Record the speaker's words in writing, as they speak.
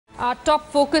Our top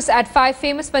focus at 5.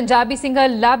 Famous Punjabi singer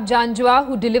Labh Janjua,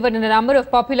 who delivered in a number of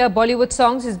popular Bollywood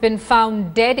songs, has been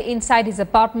found dead inside his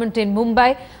apartment in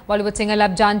Mumbai. Bollywood singer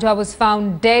Labh Janjua was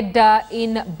found dead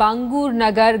in Bangur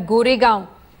Nagar, Goregaon.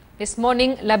 This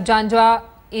morning, Labh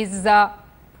Janjua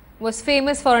was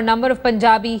famous for a number of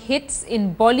Punjabi hits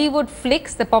in Bollywood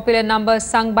flicks. The popular numbers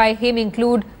sung by him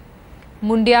include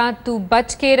Mundiya Tu Bach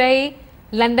Ke Rahe,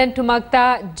 London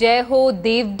Tumakta, Jai Ho,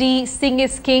 Devdi, Singh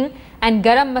is King and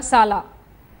Garam Masala.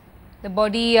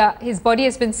 His body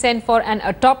has been sent for an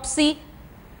autopsy.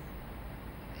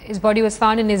 His body was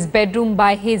found in his bedroom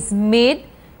by his maid.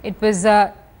 It was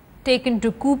taken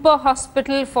to Cooper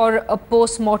Hospital for a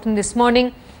post-mortem this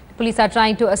morning. The police are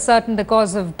trying to ascertain the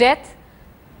cause of death.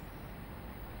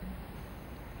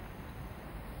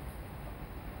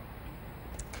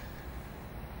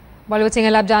 Bollywood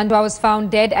singer Labh Janjua was found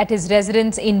dead at his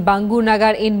residence in Bangur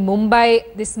Nagar in Mumbai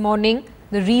this morning.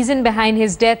 The reason behind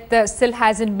his death still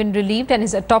hasn't been relieved and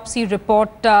his autopsy report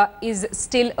is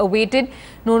still awaited.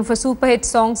 Known for super hit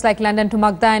songs like London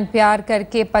Tumakta and Pyar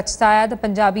Karke Pachhtaya, the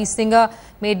Punjabi singer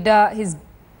made his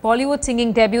Bollywood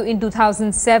singing debut in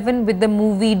 2007 with the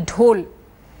movie Dhol.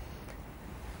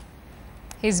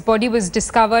 His body was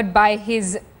discovered by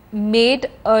his maid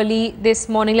early this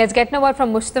morning. Let's get a word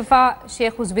from Mustafa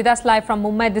Sheikh, who's with us live from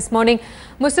Mumbai this morning.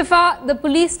 Mustafa, the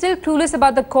police still clueless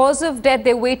about the cause of death.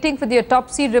 They're waiting for the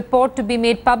autopsy report to be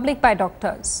made public by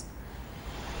doctors.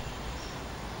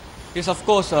 Yes, of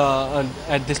course,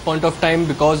 at this point of time,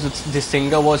 because this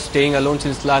singer was staying alone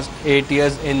since last 8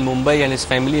 years in Mumbai and his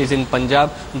family is in Punjab,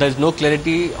 there is no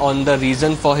clarity on the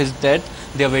reason for his death.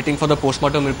 They are waiting for the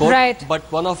postmortem report. Right. But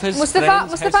one of his Mustafa,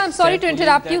 I'm sorry to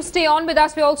interrupt you. Stay on with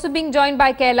us. We're also being joined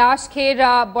by Kailash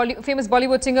Kher, famous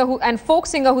Bollywood singer and folk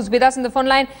singer who's with us on the phone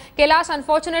line. Kailash,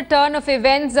 unfortunate turn of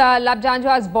events. Labh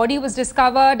Janjua's body was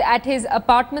discovered at his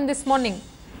apartment this morning.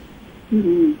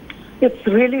 It's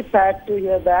really sad to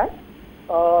hear that.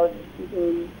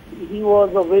 He was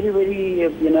a very,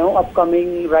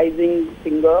 upcoming rising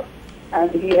singer,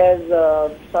 and he has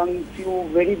sung few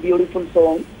very beautiful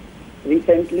songs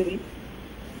recently.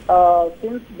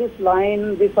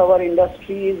 Since our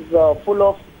industry is full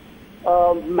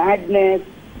of madness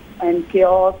and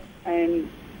chaos and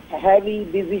heavy,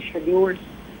 busy schedules.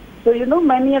 So,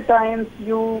 many a times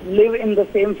you live in the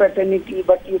same fraternity,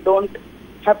 but you don't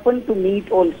happen to meet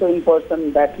also in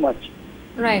person that much.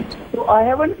 Right. So I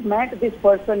haven't met this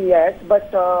person yet,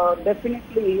 but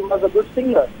definitely he was a good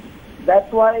singer.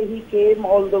 That's why he came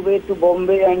all the way to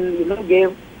Bombay and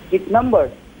gave hit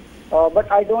numbers. But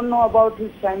I don't know about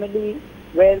his family,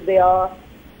 where they are.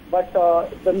 But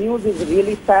the news is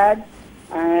really sad,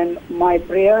 and my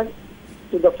prayers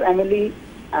to the family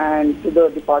and to the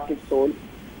departed soul.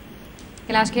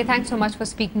 Kailash Kher, thanks so much for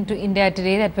speaking to India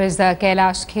Today. That was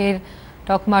Kailash Kher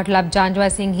talking about Labh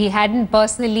Janjua, saying he hadn't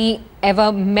personally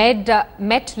ever met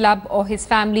Labh or his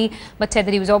family, but said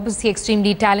that he was obviously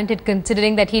extremely talented,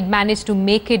 considering that he'd managed to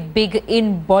make it big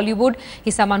in Bollywood.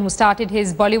 He's someone who started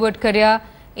his Bollywood career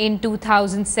in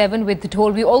 2007 with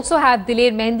Dhol. We also have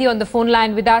Diler Mehndi on the phone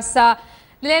line with us.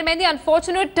 Diler Mehndi,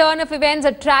 unfortunate turn of events,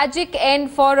 a tragic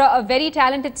end for a very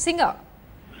talented singer.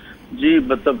 जी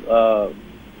मतलब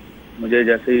मुझे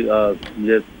जैसे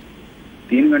मुझे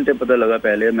 3 घंटे पता लगा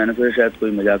पहले, मैंने सोचा शायद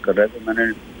कोई मजाक कर रहा है, तो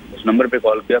मैंने उस नंबर पे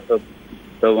कॉल किया।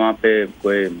 तो वहाँ पे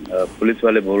कोई पुलिस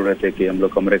वाले बोल रहे थे कि हम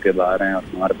लोग कमरे के बाहर हैं और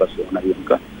हमारे पास सोना भी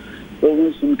उनका। तो वो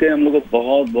सुन के हम लोग को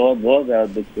बहुत ज़्यादा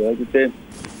दुख हुआ, क्योंकि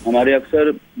हमारे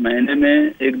अक्सर महीने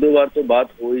में 1-2 बार तो बात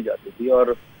हो ही जाती थी,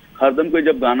 और हरदम कोई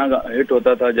जब गाना हिट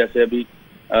होता था, जैसे अभी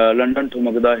लंदन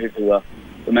ठुमकदा हिट हुआ,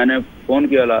 तो मैंने फ़ोन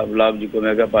किया लाभ जी को।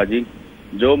 मैं कहा पाजी,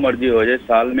 जो मर्जी हो जाए,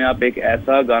 साल में आप एक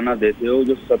ऐसा गाना देते हो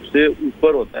जो सबसे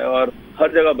ऊपर होता है और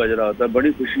हर जगह बज रहा होता है,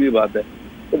 बड़ी खुशी की बात है।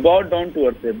 तो बहुत डाउन टू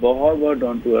अर्थ है, बहुत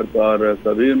डाउन टू अर्थ, और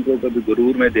कभी उनको कभी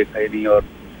गुरूर में देखा ही नहीं, और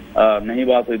नहीं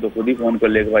बात हुई तो खुद ही फोन कर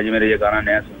लेगा, भाजी मेरे ये गाना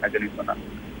नया सुना कि नहीं सुना।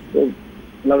 तो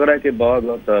लग रहा है कि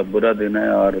बहुत बुरा दिन है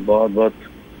और बहुत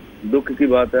दुख की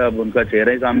बात है। अब उनका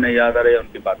चेहरा ही सामने याद आ रहा है,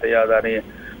 उनकी बातें याद आ रही है,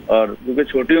 और क्योंकि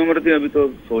छोटी उम्र थी, अभी तो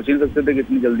सोच ही नहीं सकते थे कि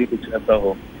इतनी जल्दी कुछ ऐसा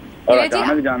हो, और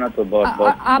अचानक जाना तो बहुत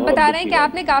आप बता रहे हैं कि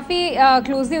आपने काफी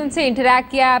क्लोजली उनसे इंटरैक्ट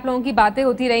किया, आप लोगों की बातें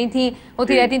होती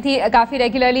रहती थी काफी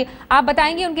रेगुलरली। आप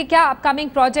बताएंगे उनके क्या अपकमिंग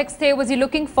प्रोजेक्ट्स थे? Was he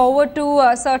looking forward to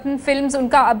certain films?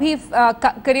 उनका अभी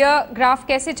करियर ग्राफ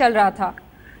कैसे चल रहा था?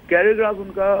 कैरियर ग्राफ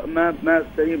उनका मैं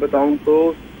सही बताऊं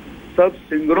तो सब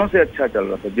सिंगरों से अच्छा चल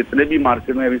रहा था। जितने भी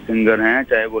मार्केट में अभी सिंगर हैं,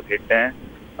 चाहे वो हिट हैं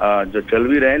जो चल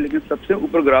भी रहे हैं, लेकिन सबसे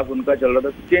ऊपर ग्राफ उनका चल रहा था,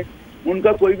 क्योंकि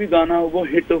उनका कोई भी गाना हो वो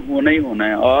हिट होना ही होना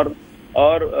है, और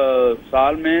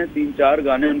साल में 3-4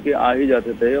 गाने उनके आ ही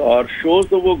जाते थे, और शोज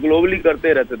तो वो ग्लोबली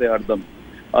करते रहते थे हरदम।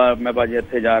 मैं बाजी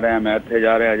इत्थे जा रहे हैं, मैं इत्थे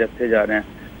जा रहे हैं, इत्थे जा रहे हैं।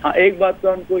 हाँ, एक बात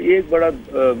का उनको एक बड़ा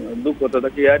दुख होता था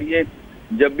कि यार ये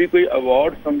जब भी कोई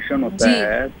अवार्ड फंक्शन होता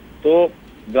है तो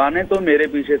गाने तो मेरे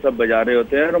पीछे सब बजा रहे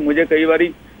होते हैं, और मुझे कई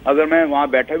बारी अगर मैं वहाँ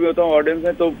बैठा भी होता हूँ ऑडियंस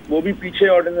में, तो वो भी पीछे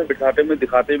ऑडियंस में बिठाते में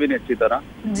दिखाते भी नहीं अच्छी तरह।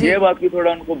 ये बात की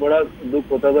थोड़ा उनको बड़ा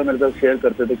दुख होता था। मेरे साथ शेयर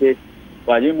करते थे कि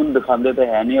बाजी मुझे दिखाते तो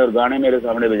है नहीं, और गाने मेरे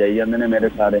सामने बजाई जाते हैं मेरे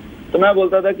सारे। तो मैं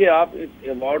बोलता था कि आप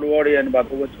अवार्ड या इन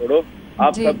बातों को छोड़ो,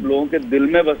 आप सब लोगों के दिल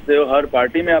में बसते हो, हर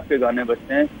पार्टी में आपके गाने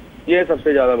बजते हैं, ये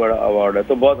सबसे ज्यादा बड़ा अवार्ड है।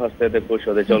 तो बहुत हंसते थे, खुश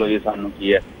होते, चलो ये सामने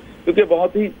की है, क्योंकि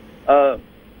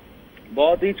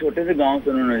बहुत ही छोटे से गांव से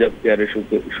उन्होंने जब कैरियर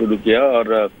शुरू किया।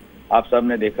 और आप सब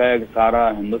ने देखा है सारा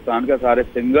हिंदुस्तान का सारे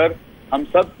सिंगर, हम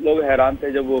सब लोग हैरान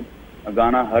थे जब वो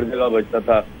गाना हर जगह बजता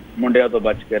था, मुंडिया तो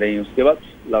बच के रही। उसके बाद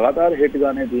लगातार हिट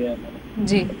गाने दिए हैं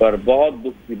जी। पर बहुत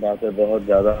दुख की बात है, बहुत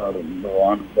ज्यादा, और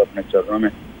भगवान को अपने चरणों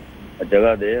में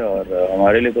जगह दे। और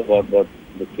हमारे लिए तो बहुत बहुत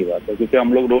दुख की बात है, क्योंकि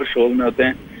हम लोग रोज शोज में होते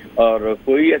हैं और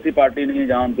कोई ऐसी पार्टी नहीं है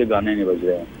जहाँ उनके गाने नहीं बज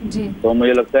रहे हैं जी। तो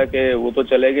मुझे लगता है कि वो तो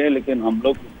चले गए, लेकिन हम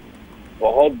लोग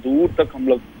बहुत दूर तक हम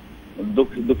लोग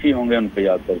दुखी होंगे उनको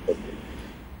याद करके।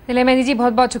 चलिए मेहंदी जी,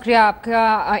 बहुत बहुत शुक्रिया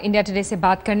आपका इंडिया टुडे से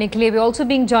बात करने के लिए। We also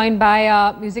being joined by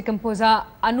music composer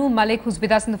Anu Malik, who's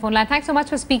with us on the phone line. Thanks so much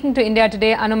for speaking to India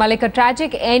Today. Anu Malik, a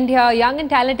tragic end here. Young and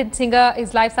talented singer,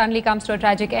 his life suddenly comes to a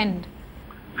tragic end.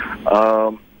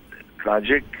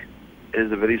 Tragic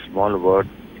is a very small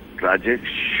word. Tragic,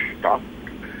 shock.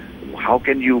 How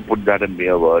can you put that in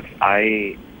mere words?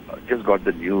 I just got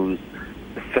the news.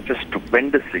 Such a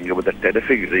stupendous singer with a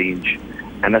terrific range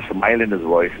and a smile in his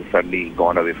voice has suddenly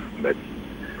gone away from us.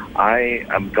 I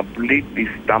am completely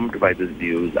stumped by this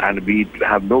news, and we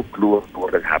have no clue of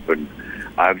what has happened.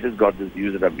 I've just got this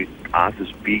news that I've been asked to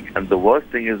speak, and the worst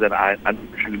thing is that I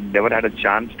unfortunately never had a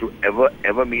chance to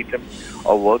ever meet him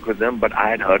or work with him, but I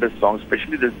had heard his song,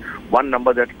 especially this one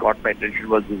number that caught my attention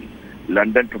was his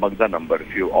London to Magda number,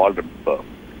 if you all remember.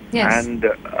 Yes. And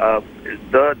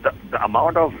the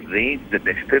amount of range, the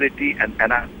dexterity,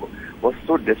 and I was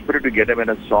so desperate to get him in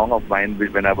a song of mine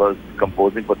when I was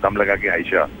composing for Tam Laga Ke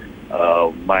Aisha,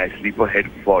 my sleeper hit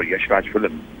for Yash Raj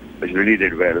film, which really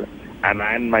did well. And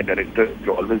I and my director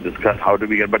to always discuss how do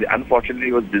we get, but unfortunately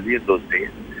he was busy in those days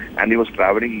and he was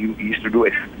traveling. He used to do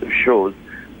extensive shows,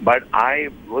 but I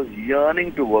was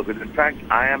yearning to work with him. In fact,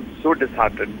 I am so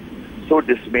disheartened, so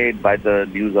dismayed by the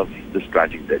news of this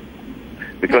tragic death,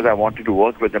 because I wanted to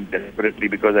work with him desperately,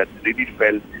 because I really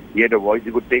felt he had a voice. He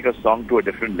would take a song to a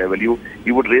different level.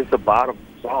 He would raise the bar of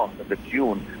the song and the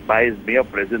tune by his mere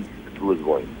presence through his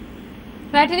voice.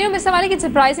 Right, and you know, Mr. Malik, it's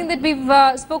surprising that we've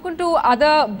spoken to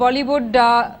other Bollywood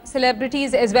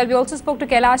celebrities as well. We also spoke to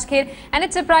Kailash Kher, and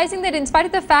it's surprising that in spite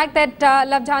of the fact that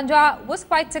Labh Janjua was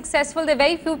quite successful, there are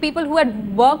very few people who had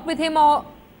worked with him or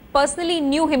personally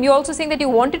knew him. You're also saying that you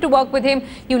wanted to work with him,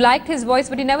 you liked his voice,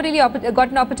 but you never really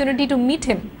got an opportunity to meet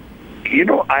him. You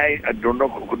know, I don't know,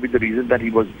 could be the reason that he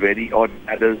was very, or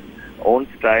had his own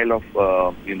style of,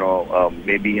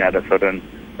 maybe he had a certain...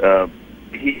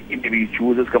 he maybe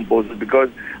chooses composers, because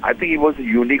I think he was a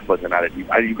unique personality.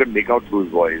 You can make out through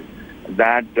his voice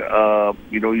that,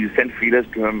 you send feelers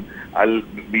to him,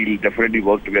 we'll definitely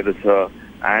work together, sir,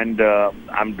 and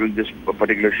I'm doing this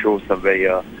particular show somewhere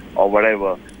here, or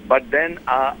whatever. But then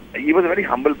he was a very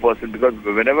humble person, because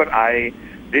whenever I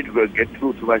did get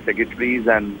through my secretaries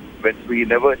and went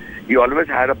through, he always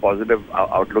had a positive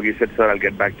outlook. He said, sir, I'll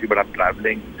get back to you, but I'm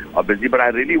traveling or busy. But I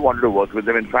really wanted to work with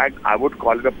him. In fact, I would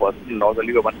call it a personal loss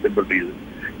only for one simple reason.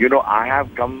 You know, I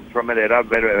have come from an era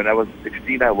where when I was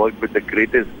 16, I worked with the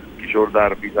greatest Kishore Da,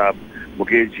 Rafi Saab,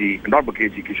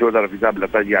 Kishore Da, Rafi Saab,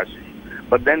 Lata Ji, Ashish.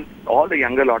 But then all the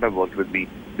younger lot have worked with me.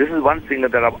 This is one singer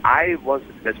that I was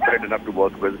desperate enough to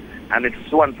work with, and it's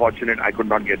so unfortunate I could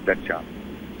not get that chance.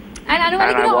 And Anu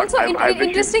Malik, also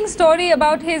interesting story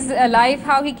about his life,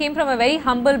 how he came from a very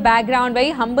humble background,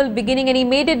 very humble beginning, and he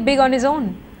made it big on his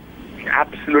own.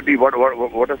 Absolutely, what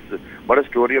a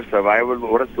story of survival,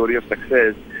 what a story of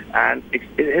success, and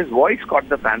his voice caught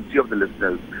the fancy of the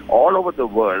listeners all over the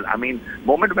world. I mean,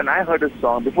 moment when I heard his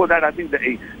song, before that I think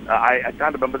I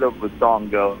can't remember the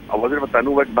song, was it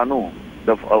Tanu Vat Banu,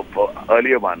 the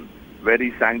earlier one, where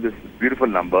he sang this beautiful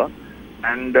number.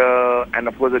 And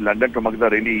of course, the London to Magda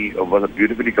really was a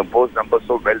beautifully composed number,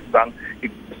 so well sung.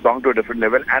 It sung to a different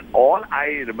level. And all I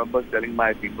remember telling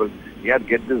my people, yeah,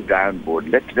 get this guy on board.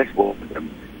 Let's work with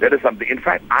him. There is something. In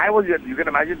fact, you can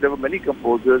imagine there were many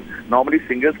composers. Normally,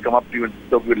 singers come up to you and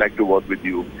say, we would like to work with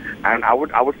you. And I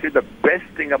would say the best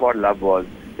thing about Labh was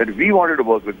that we wanted to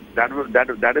work with. That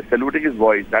is saluting his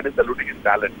voice. That is saluting his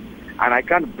talent. And I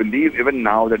can't believe even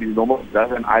now that he's no more with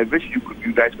us. And I wish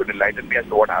you guys could enlighten me as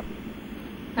to what happened.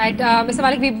 Right, Mr.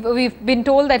 Malik, we've been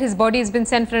told that his body has been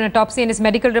sent for an autopsy and his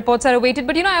medical reports are awaited.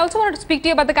 But, I also wanted to speak to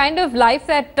you about the kind of life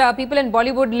that people in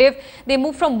Bollywood live. They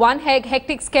move from one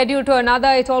hectic schedule to another.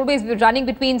 It's always running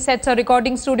between sets or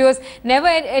recording studios. Never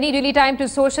any really time to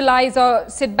socialize or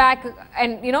sit back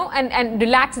and, and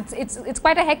relax. It's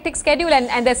quite a hectic schedule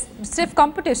and there's stiff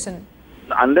competition.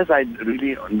 Unless I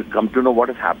really come to know what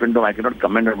has happened to him, I cannot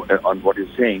comment on what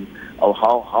you're saying or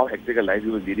how hectic a life he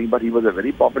was leading. But he was a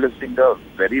very popular singer,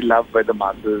 very loved by the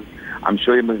masses. I'm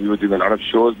sure he was doing a lot of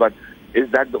shows. But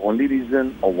is that the only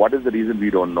reason, or what is the reason? We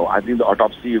don't know. I think the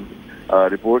autopsy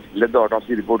report, let the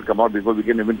autopsy report come out before we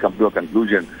can even come to a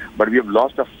conclusion. But we have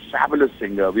lost a fabulous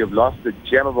singer. We have lost a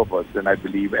gem of a person, I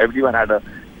believe. Everyone had a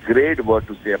great word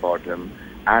to say about him.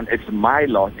 And it's my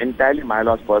loss, entirely my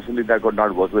loss personally, that I could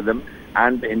not work with him.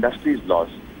 And the industry's loss,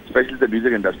 especially the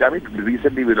music industry. I mean,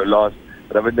 recently we lost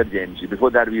Ravindra Jainji. Before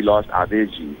that, we lost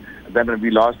Adeshji. Then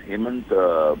we lost Hemant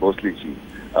Bhosleji,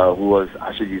 who was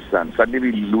Ashiji's son. Suddenly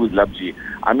we lose Labhji.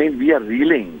 I mean, we are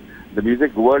reeling. The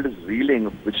music world is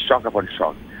reeling with shock upon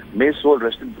shock. May soul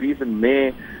rest in peace, and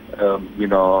may,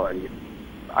 actually,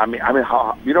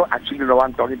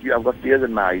 I'm talking to you, I've got tears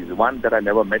in my eyes. One, that I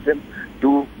never met him.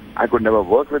 Two, I could never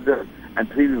work with him. And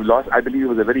three, we've lost, I believe he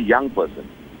was a very young person.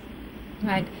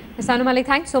 Right. Mr. Anu Malik,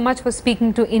 thanks so much for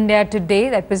speaking to India Today.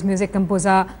 That was music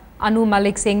composer Anu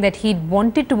Malik saying that he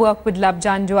wanted to work with Labh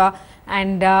Janjua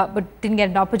but didn't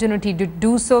get an opportunity to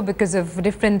do so because of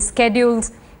different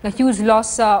schedules. A huge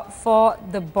loss for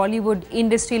the Bollywood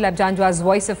industry. Labh Janjua's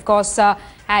voice, of course,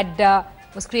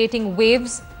 was creating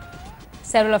waves.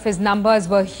 Several of his numbers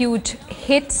were huge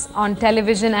hits on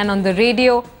television and on the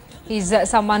radio. He's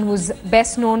someone who's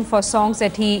best known for songs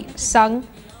that he sung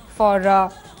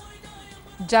for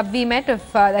Jab We Met,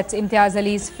 that's Imtiaz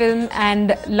Ali's film,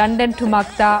 and London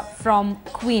Thumakta from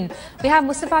Queen. We have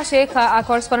Mustafa Sheikh, our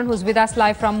correspondent, who's with us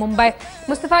live from Mumbai.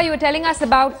 Mustafa, you were telling us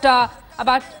about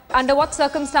under what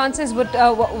circumstances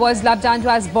was Labh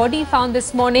Janjua's body found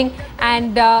this morning,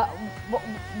 and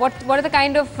what are the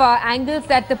kind of angles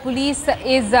that the police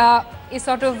is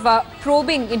sort of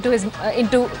probing into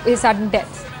his sudden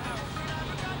death?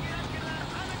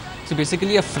 So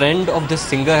basically, a friend of this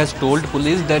singer has told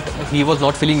police that he was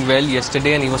not feeling well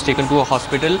yesterday and he was taken to a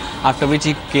hospital, after which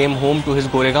he came home to his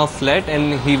Goregaon flat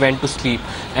and he went to sleep.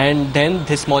 And then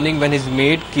this morning when his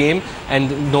maid came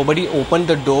and nobody opened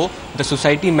the door, the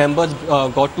society members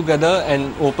got together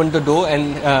and opened the door,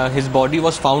 and his body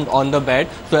was found on the bed.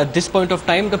 So at this point of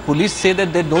time, the police say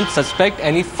that they don't suspect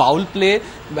any foul play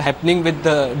happening with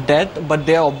the death, but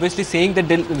they are obviously saying that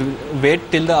they'll wait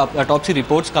till the autopsy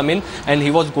reports come in, and he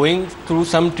was going through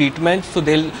some treatment, so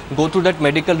they'll go through that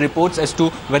medical reports as to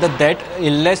whether that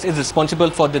illness is responsible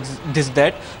for this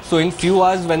death. So in few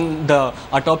hours, when the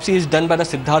autopsy is done by the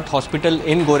Siddharth Hospital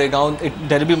in Goregaon,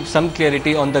 there will be some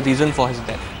clarity on the reason for his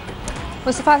death.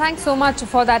 Mustafa, thanks so much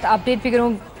for that update. We're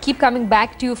going to keep coming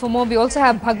back to you for more. We also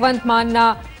have Bhagwant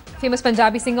Mann, famous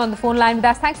Punjabi singer, on the phone line with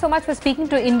us. Thanks so much for speaking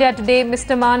to India Today.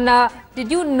 Mr. Mann, did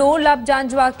you know Labh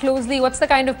Janjua closely? What's the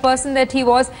kind of person that he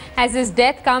was? Has his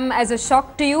death come as a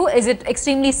shock to you? Is it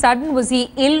extremely sudden? Was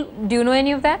he ill? Do you know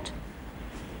any of that?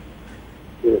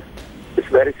 Yes. It's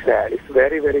very sad. It's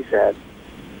very, very sad.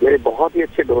 मेरे बहुत ही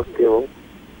अच्छे दोस्त थे वो.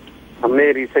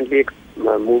 हमने recently एक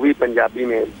movie Punjabi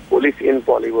में police इन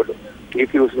बॉलीवुड की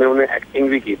थी, उसमें उन्हें एक्टिंग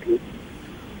भी की थी,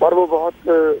 और वो बहुत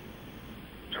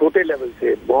छोटे लेवल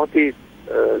से, बहुत ही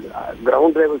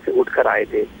ग्राउंड लेवल से उठकर आए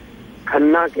थे.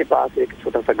 खन्ना के पास एक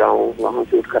छोटा सा गांव, वहां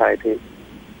से उठकर आए थे.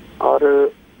 और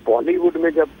बॉलीवुड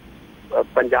में जब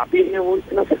पंजाबी हैं वो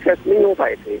इतना सक्सेस नहीं हो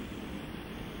पाए थे.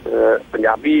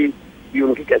 पंजाबी भी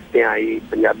उनकी कैसेटें आई,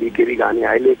 पंजाबी के भी गाने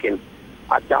आए, लेकिन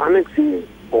अचानक से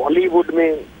बॉलीवुड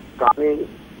में गाने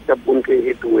जब उनके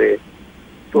हिट हुए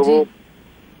तो वो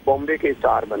बॉम्बे के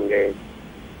स्टार बन गए.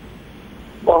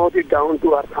 बहुत ही डाउन टू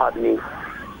अर्थ आदमी,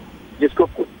 जिसको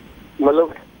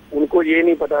मतलब उनको ये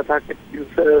नहीं पता था कि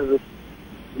प्रोड्यूसर,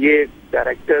 ये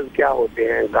डायरेक्टर क्या होते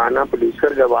हैं, गाना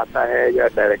प्रोड्यूसर गवाता है या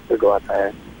डायरेक्टर गवाता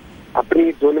है.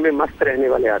 अपनी धुन में मस्त रहने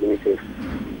वाले आदमी थे,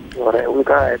 और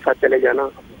उनका ऐसा चले जाना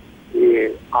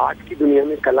ये आर्ट की दुनिया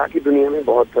में, कला की दुनिया में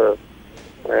बहुत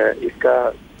इसका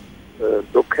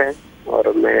दुख है. और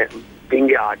मैं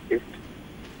बीइंग आर्टिस्ट,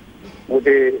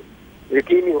 मुझे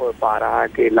यकीन नहीं हो पा रहा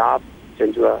कि लाभ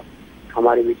जंजुआ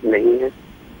हमारे बीच नहीं है.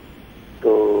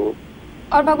 तो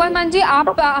और भगवान मान जी,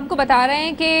 आप हमको बता रहे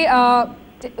हैं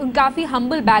कि काफ़ी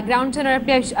हम्बल बैकग्राउंड से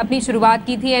उन्होंने अपनी शुरुआत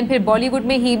की थी, एंड फिर बॉलीवुड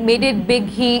में he made it big.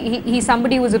 He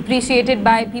somebody was appreciated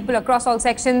by people across all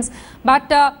sections.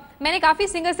 But मैंने काफ़ी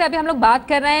सिंगर से अभी हम लोग बात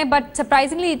कर रहे हैं, but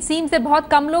surprisingly it seems that बहुत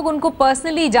कम लोग उनको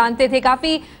पर्सनली जानते थे।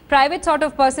 काफ़ी प्राइवेट सॉर्ट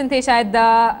ऑफ पर्सन थे शायद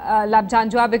लभ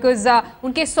जानजुआ, बिकॉज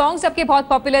उनके सॉन्ग्स सबके बहुत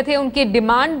पॉपुलर थे, उनकी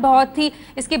डिमांड बहुत थी।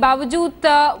 इसके बावजूद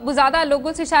वो ज़्यादा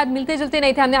लोगों से शायद मिलते जुलते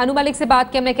नहीं थे। हमने अनु मलिक से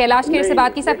बात की, हमने कैलाश खेर से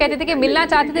बात की, सब कहते थे कि मिलना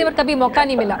चाहते थे बट कभी मौका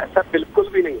नहीं मिला। ऐसा बिल्कुल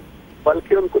भी नहीं,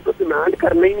 बल्कि उनको तो डिमांड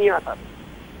करना ही नहीं आता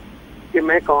कि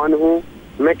मैं कौन हूँ,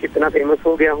 मैं कितना फेमस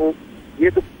हो गया हूँ, ये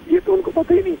तो उनको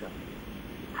पता ही नहीं था।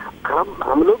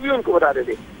 हम लोग भी उनको बताते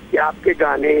थे कि आपके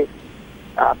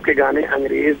गाने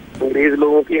अंग्रेज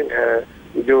लोगों की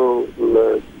जो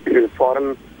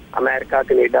foreign America,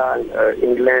 Canada,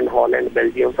 England, Holland,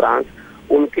 Belgium, France,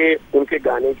 उनके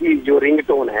गाने की जो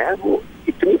रिंगटोन है वो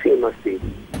इतनी फेमस थी।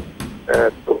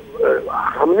 तो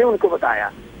हमने उनको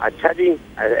बताया, अच्छा जी,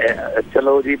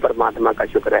 चलो जी, परमात्मा का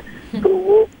शुक्र है। तो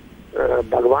वो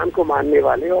भगवान को मानने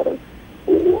वाले, और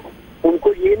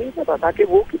उनको ये नहीं पता था कि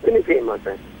वो कितने फेमस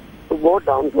हैं। तो वो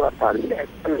डाउन टू अर्थ आदमी,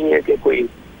 ऐसा नहीं है कि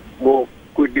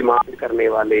कोई डिमांड करने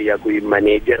वाले या कोई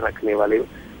मैनेजर रखने वाले,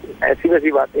 ऐसी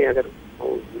वैसी बातें अगर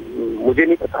मुझे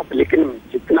नहीं पता। लेकिन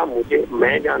जितना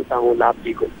मैं जानता हूँ लाभ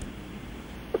जी को,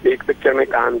 एक पिक्चर में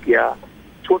काम किया,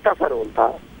 छोटा सा रोल था,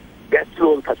 गेस्ट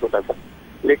रोल था छोटा सा,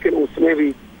 लेकिन उसमें भी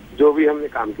जो भी हमने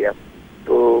काम किया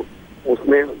तो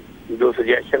उसमें जो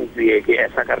सजेशन दिए कि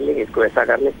ऐसा कर लें, इसको ऐसा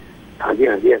कर लें, हाँ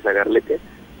जी ऐसा कर लेते।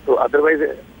 तो अदरवाइज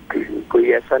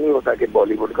कोई ऐसा नहीं होता कि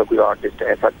बॉलीवुड का कोई आर्टिस्ट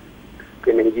ऐसा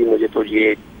कि नहीं जी मुझे तो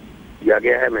ये दिया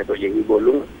गया है, मैं तो यही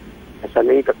बोलूँगा, ऐसा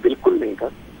नहीं था, बिल्कुल नहीं था।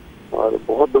 और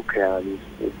बहुत दुख है आज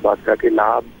इस बात का कि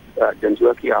लाभ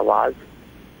जंजुआ की आवाज़,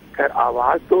 खैर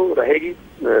आवाज़ तो रहेगी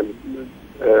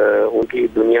उनकी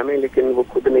दुनिया में, लेकिन वो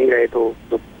खुद नहीं रहे तो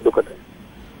दुखद है।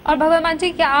 और भगवान मान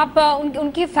जी, क्या आप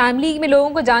उनकी फैमिली में लोगों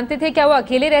को जानते थे? क्या वो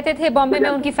अकेले रहते थे बॉम्बे में?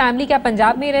 उनकी फैमिली क्या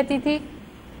पंजाब में ही रहती थी?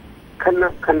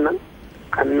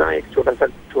 खन्ना एक छोटा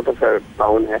सा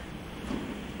टाउन है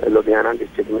लुधियाना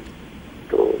डिस्ट्रिक्ट में।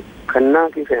 तो खन्ना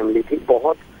की फैमिली थी,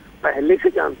 बहुत पहले से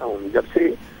जानता हूँ, जब से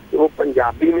वो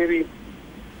पंजाबी में भी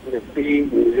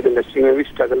म्यूजिक इंडस्ट्री में भी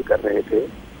स्ट्रगल कर रहे थे।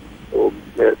 तो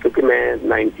क्योंकि मैं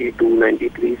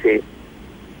 92-93 से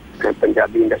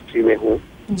पंजाबी इंडस्ट्री में हूँ,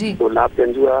 तो लाभ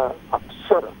जंजुआ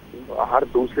अक्सर हर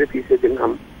दूसरे तीसरे दिन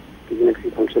हम किसी न किसी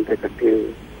फंक्शन पे इकट्ठे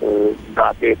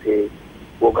गाते थे,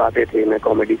 वो गाते थे, मैं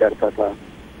कॉमेडी करता था।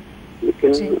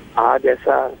 लेकिन आज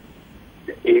ऐसा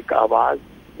एक आवाज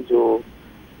जो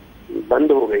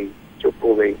बंद हो गई, चुप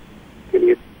हो गई, के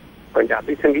लिए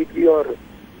पंजाबी संगीत भी और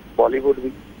बॉलीवुड भी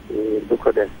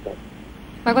दुखद है।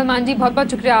 भगवान मान जी, बहुत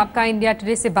बहुत शुक्रिया आपका इंडिया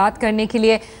टुडे से बात करने के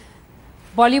लिए।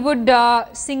 Bollywood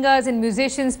singers and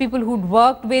musicians, people who'd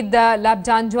worked with Labh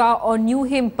Janjua or knew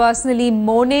him personally,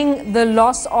 mourning the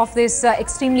loss of this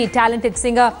extremely talented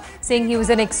singer, saying he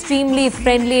was an extremely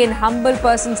friendly and humble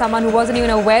person, someone who wasn't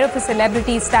even aware of his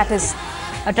celebrity status.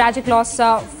 A tragic loss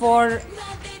for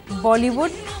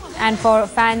Bollywood and for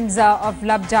fans of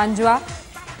Labh Janjua.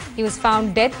 He was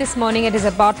found dead this morning at his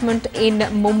apartment in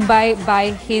Mumbai by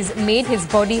his maid.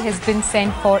 His body has been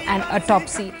sent for an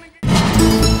autopsy.